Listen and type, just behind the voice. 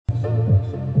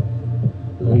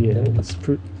Oh yeah,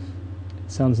 it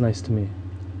sounds nice to me.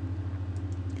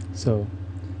 So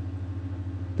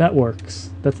that works.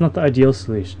 That's not the ideal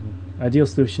solution. Ideal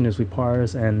solution is we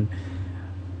parse and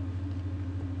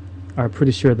are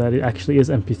pretty sure that it actually is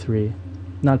MP3,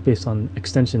 not based on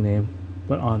extension name,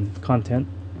 but on content.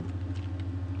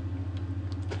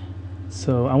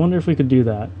 So I wonder if we could do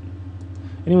that.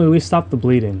 Anyway, we stopped the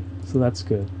bleeding, so that's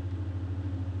good.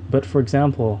 But for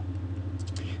example,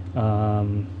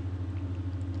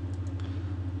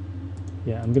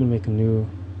 yeah, I'm gonna make a new.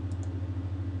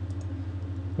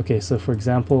 Okay, so for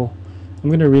example, I'm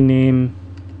gonna rename,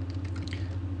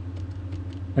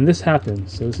 and this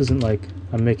happens, so this isn't like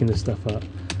I'm making this stuff up.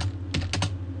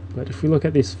 But if we look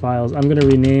at these files, I'm gonna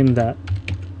rename that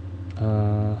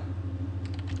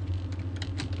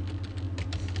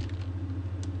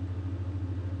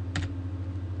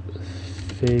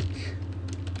fake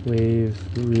wave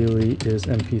really is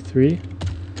MP3,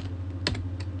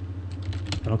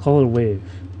 and I'll call it a wave.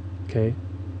 Okay.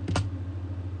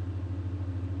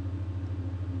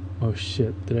 Oh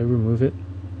shit, did I remove it?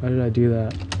 Why did I do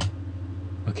that?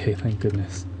 Okay, thank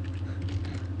goodness.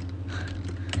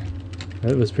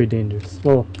 That was pretty dangerous.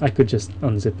 Well, I could just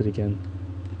unzip it again.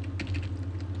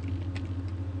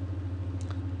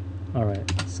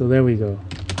 Alright, so there we go.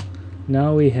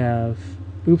 Now we have...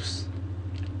 Oops.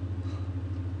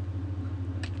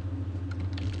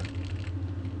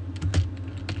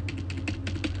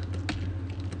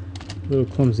 A little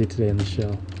clumsy today in the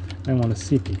show. I want a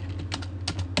CP.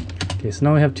 Okay, so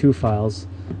now we have two files.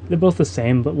 They're both the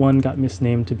same, but one got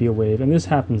misnamed to be a wave, and this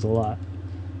happens a lot.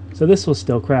 So this will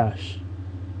still crash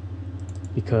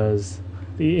because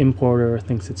the importer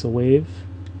thinks it's a wave,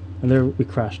 and there we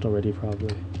crashed already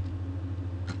probably.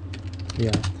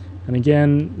 Yeah, and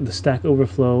again, the Stack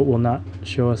Overflow will not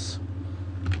show us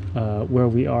where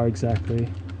we are exactly.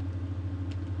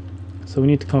 So we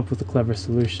need to come up with a clever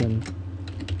solution.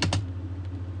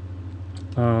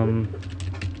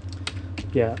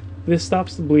 Yeah, this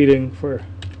stops the bleeding for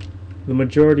the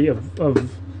majority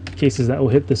of cases that will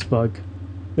hit this bug.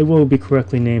 They will be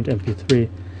correctly named MP3,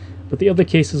 but the other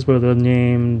cases where they're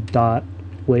named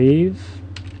 .wave,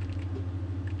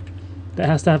 that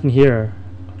has to happen here.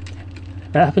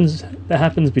 That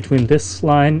happens between this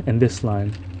line and this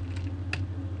line.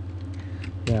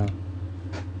 Yeah.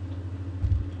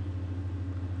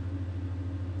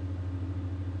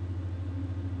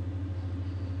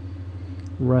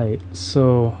 Right,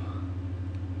 so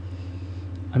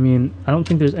I mean, I don't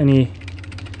think there's any.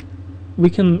 We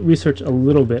can research a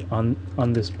little bit on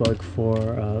this bug for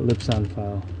libsound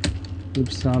file.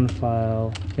 Libsound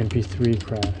file MP3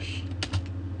 crash.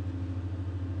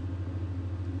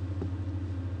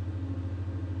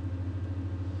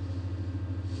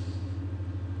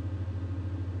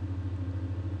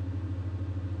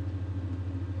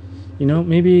 You know,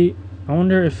 maybe I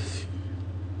wonder if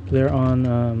they're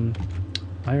on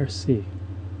IRC.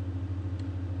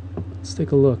 Let's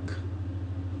take a look.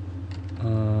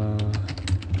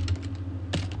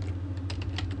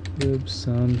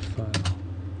 Libsound file.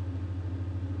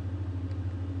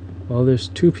 Well, there's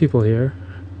two people here.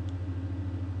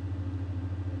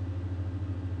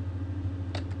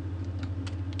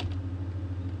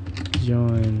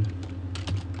 Join.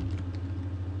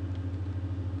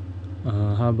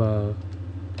 How about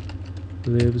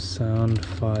libsound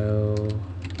file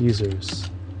users?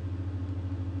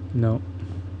 No,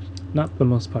 not the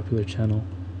most popular channel.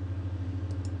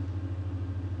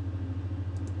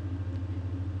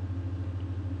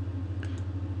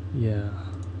 Yeah.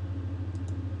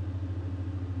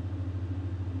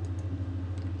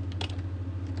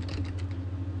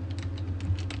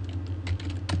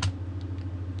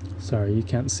 Sorry, you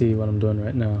can't see what I'm doing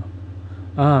right now.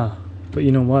 Ah, but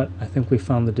you know what? I think we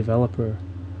found the developer.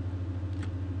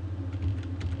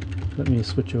 Let me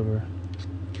switch over.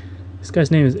 This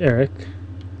guy's name is Eric,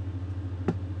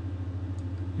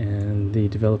 and the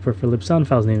developer for libsound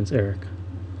file's name is Eric.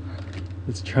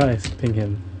 Let's try ping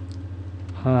him.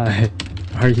 Hi,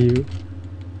 are you?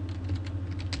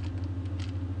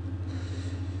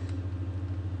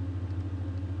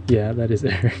 Yeah, that is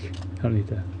Eric. I don't need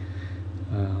that.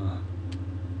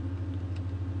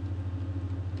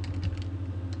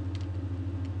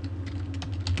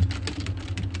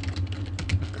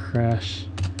 Crash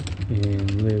in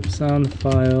libsound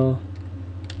file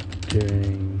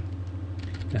during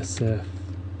SF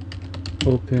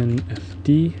open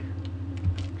FD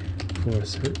for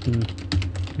certain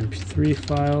MP3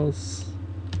 files.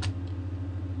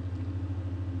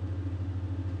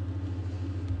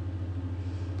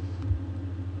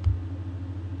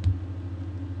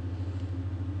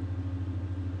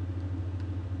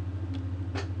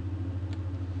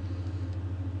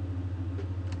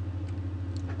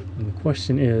 the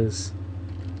question is,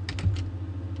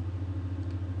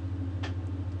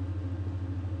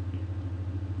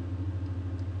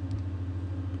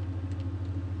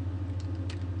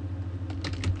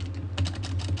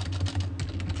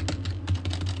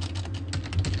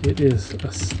 it is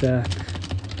a stack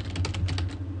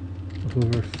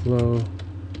overflow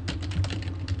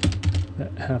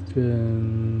that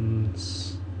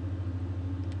happens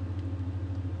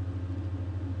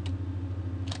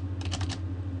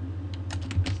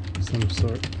some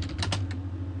sort.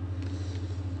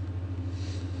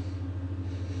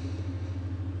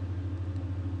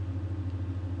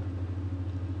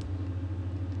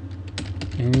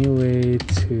 Any way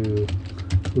to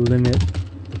limit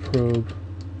the probe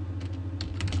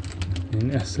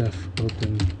in SF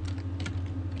open?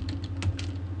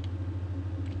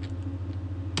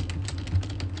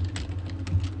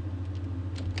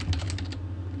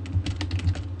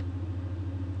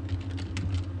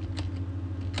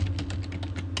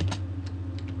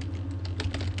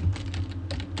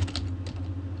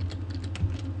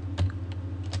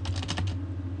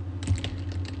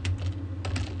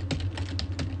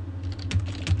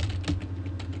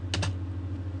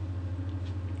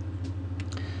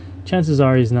 Chances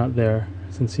are he's not there,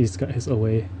 since he's got his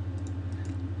away.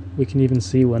 We can even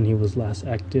see when he was last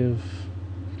active.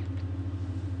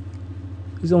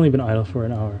 He's only been idle for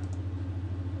an hour.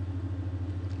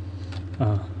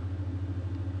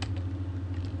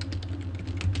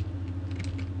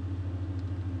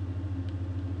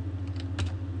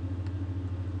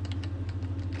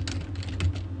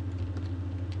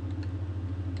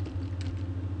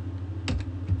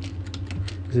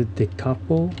 Is it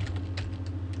decouple?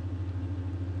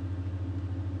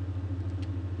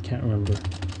 Can't remember.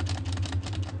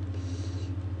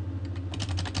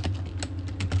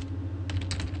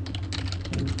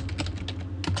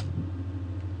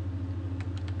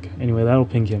 Okay, anyway, that'll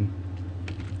ping him.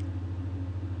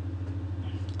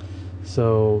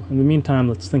 So in the meantime,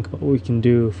 let's think about what we can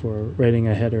do for writing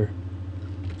a header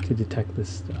to detect this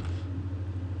stuff.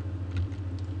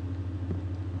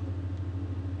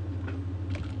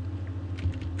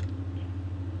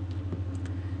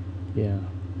 Yeah.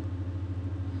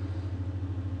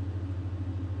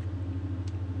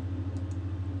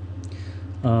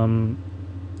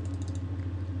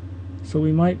 So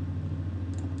we might,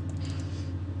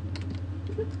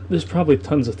 there's probably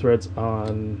tons of threads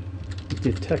on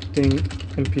detecting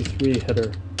MP3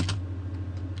 header.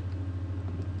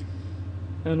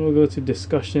 And we'll go to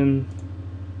discussion.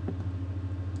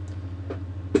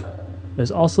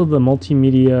 There's also the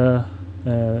multimedia,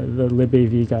 the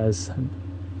libav guys.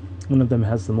 One of them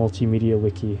has the multimedia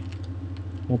wiki,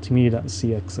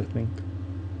 multimedia.cx, I think.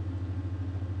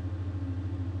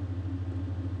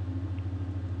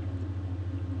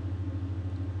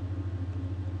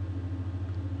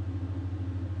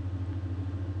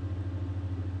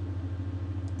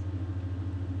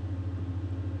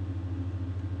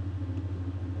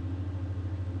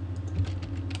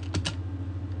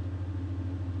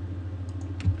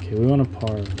 Okay, we want to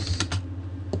parse.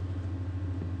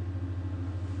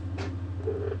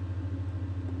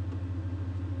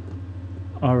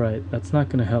 Alright, that's not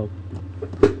going to help.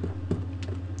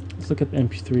 Let's look at the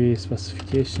MP3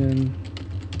 specification.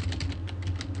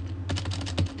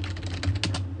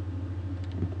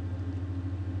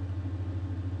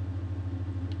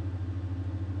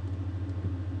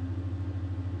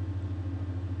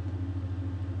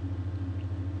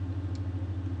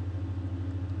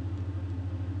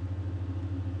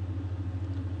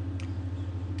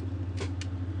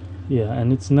 Yeah,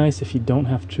 and it's nice if you don't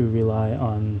have to rely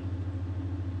on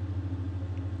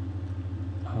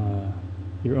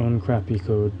your own crappy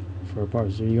code for a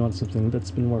parser. You want something that's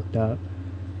been worked out.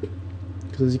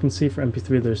 Because as you can see for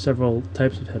MP3, there's several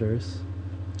types of headers.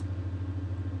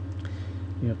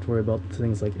 You have to worry about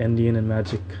things like endian and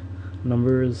magic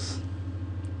numbers.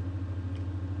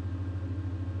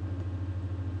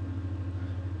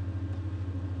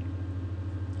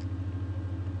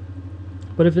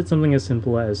 But if it's something as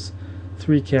simple as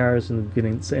 3 chars in the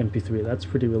beginning, it's MP3, that's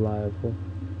pretty reliable.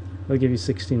 They'll give you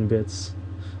 16 bits.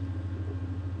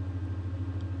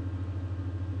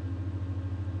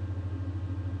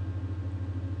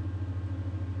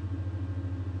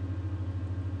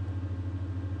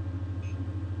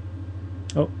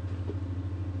 Oh.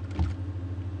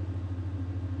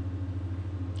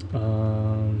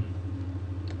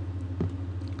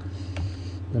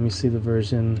 Let me see the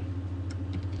version.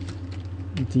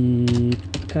 The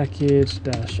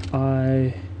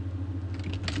package-i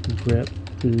grep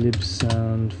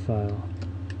libsound file.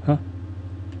 Huh?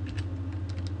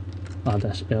 Ah,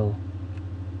 -l.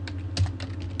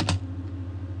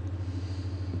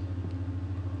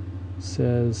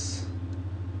 says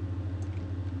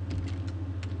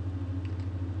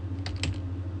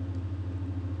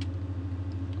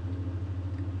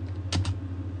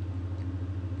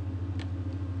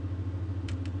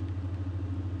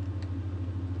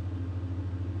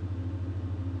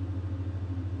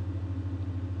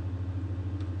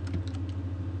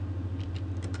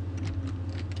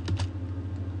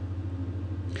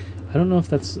I don't know if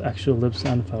that's actual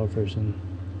libsound file version.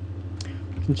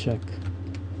 We can check.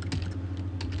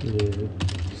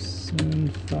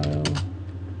 Libsound file.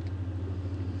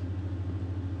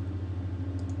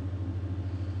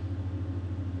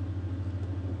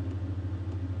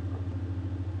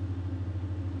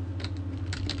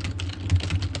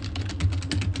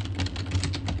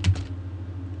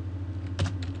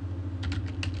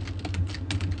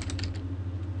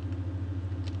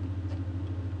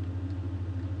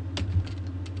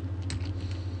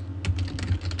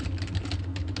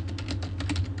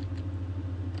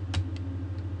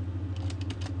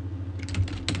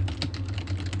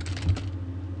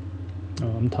 Oh,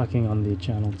 I'm talking on the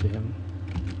channel to him.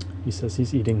 He says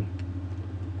he's eating.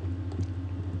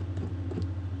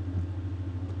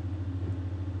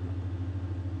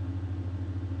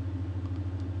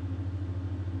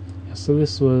 Yeah, so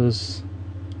this was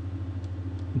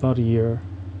about a year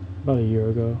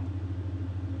ago.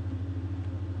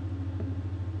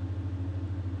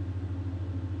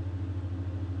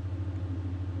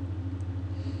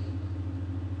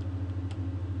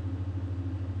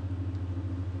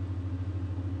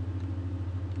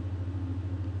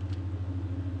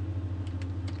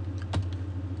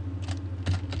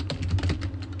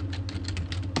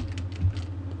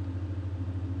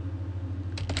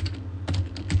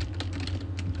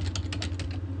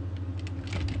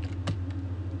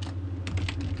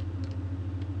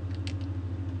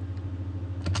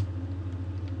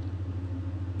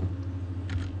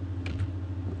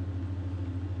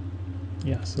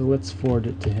 Yeah, so let's forward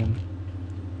it to him.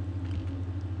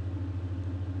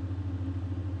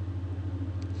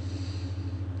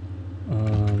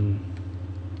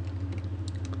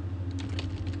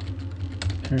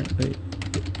 Apparently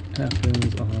it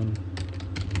happens on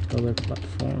other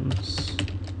platforms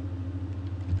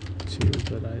too,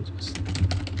 but I just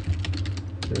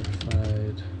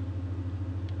verified.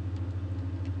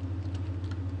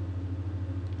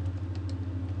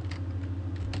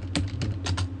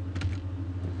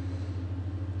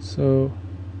 So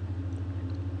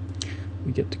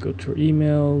we get to go to our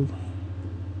email.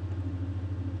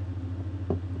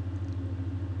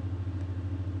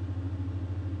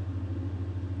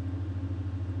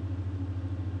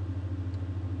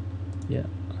 Yeah,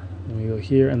 then we go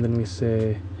here and then we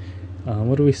say,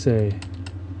 what do we say?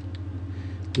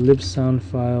 Libsound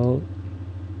file.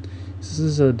 This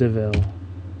is a devvl.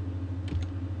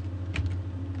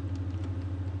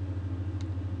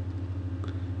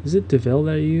 Is it devvl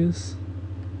that I use?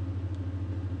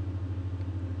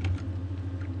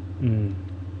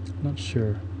 Not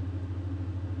sure.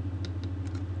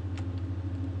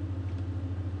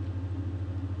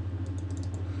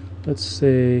 Let's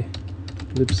say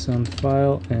libsound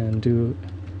file and do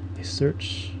a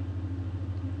search.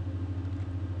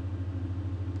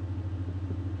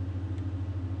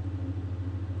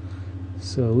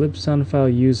 So libsound file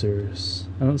users.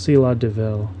 I don't see a lot of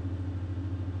devvl.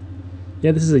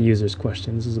 Yeah, this is a user's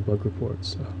question. This is a bug report.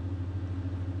 So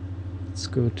let's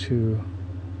go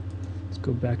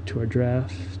back to our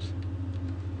draft.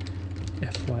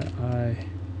 FYI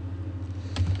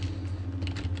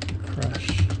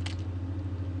crash.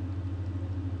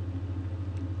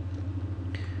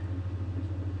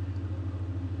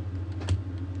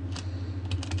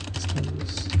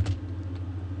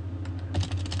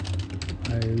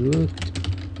 I looked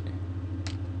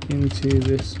into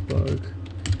this bug.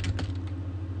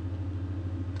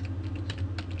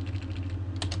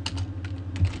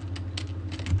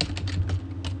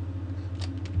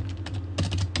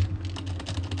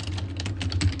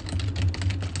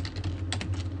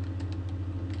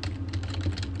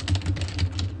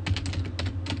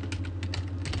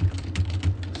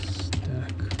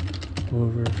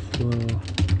 Overflow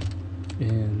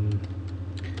in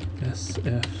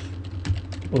SF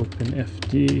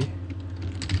OpenFD.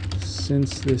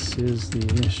 Since this is the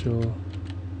initial,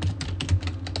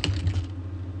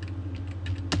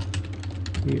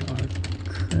 we are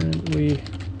currently